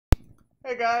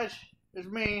Hey guys, it's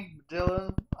me,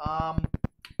 Dylan.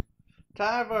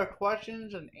 Time for a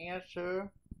questions and answer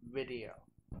video.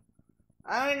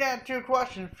 I only got 2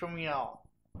 questions from y'all,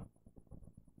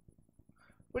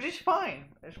 which is fine.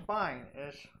 It's fine.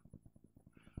 It's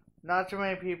not too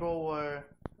many people were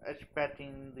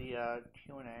expecting the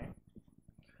Q&A.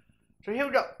 So here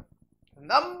we go.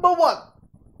 Number 1,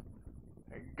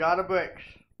 Gotta Bricks.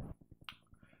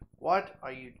 What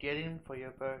are you getting for your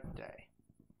birthday?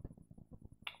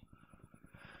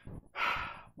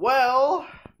 Well,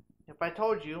 if I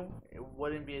told you, it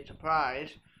wouldn't be a surprise.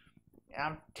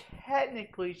 I'm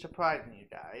technically surprising you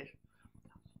guys.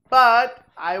 But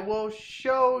I will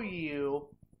show you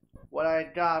what I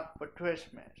got for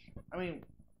Christmas. I mean,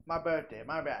 my birthday.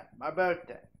 My bad. My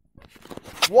birthday.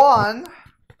 One.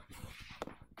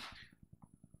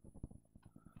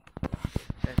 Can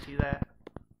you see that?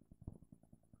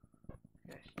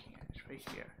 Yes, you can. It's right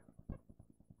here.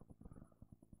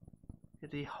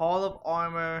 The Hall of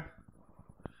Armor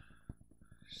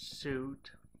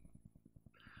suit.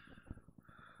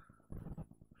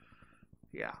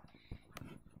 Yeah.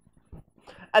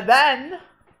 And then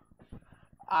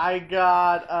I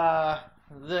got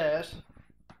this,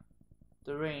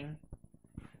 the ring.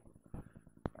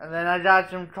 And then I got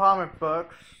some comic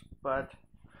books, but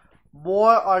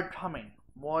more are coming.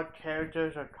 More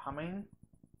characters are coming.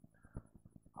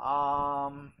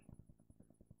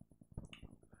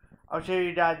 I'll show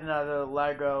you guys another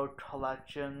Lego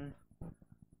collection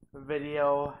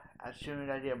video as soon as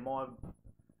I get more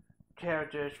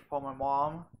characters for my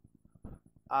mom.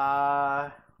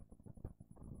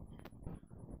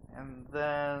 And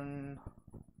then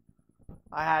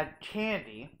I had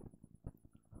candy.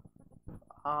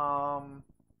 Got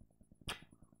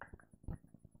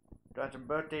some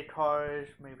birthday cards,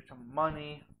 maybe some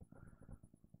money.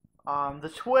 The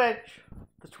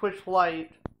Switch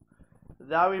Lite,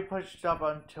 that'll be pushed up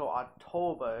until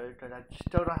October because I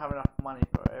still don't have enough money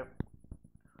for it.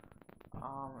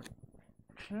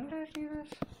 Can you guys see this?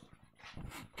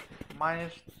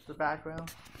 Minus the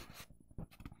background.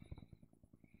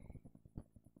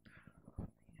 You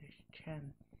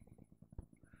can.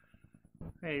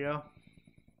 There you go.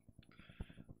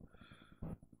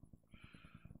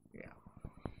 Yeah.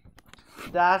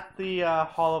 That's the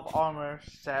Hall of Armor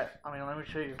set. I mean, let me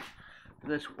show you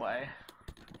this way.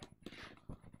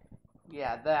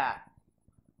 Yeah,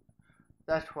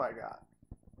 that's what I got.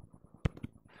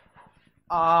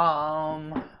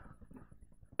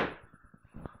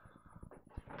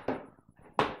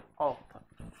 Oh,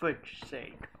 for frick's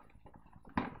sake.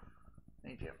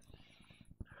 Thank you.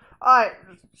 Alright,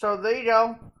 so there you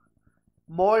go.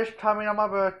 More is coming on my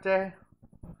birthday.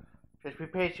 Just be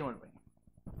patient with me.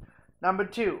 Number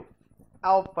 2,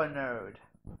 Alpha Nerd.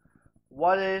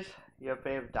 What is your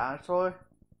favorite dinosaur?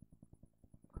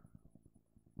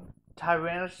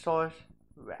 Tyrannosaurus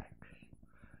Rex.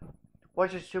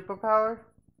 What's your superpower?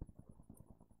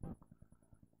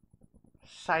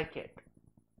 Psychic.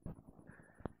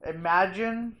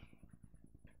 Imagine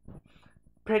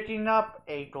picking up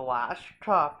a glass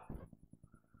cup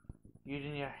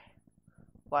using your,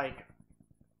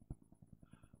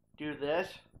 do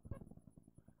this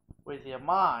with your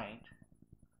mind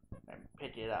and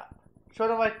pick it up. Sort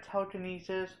of like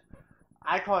telekinesis.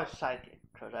 I call it psychic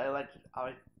because I like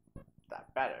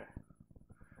that better.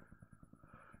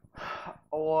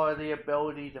 Or the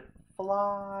ability to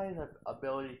fly, the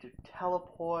ability to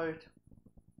teleport.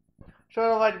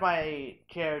 Sort of like my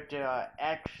character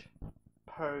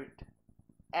Expert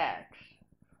X.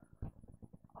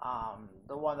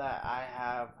 The one that I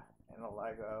have in the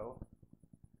Lego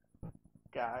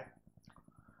guy.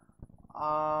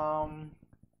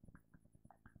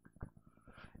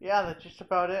 Yeah, that's just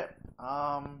about it.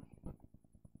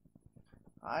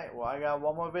 Alright, well, I got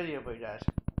one more video for you guys.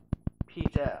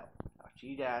 Peace out. I'll see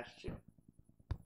you guys soon.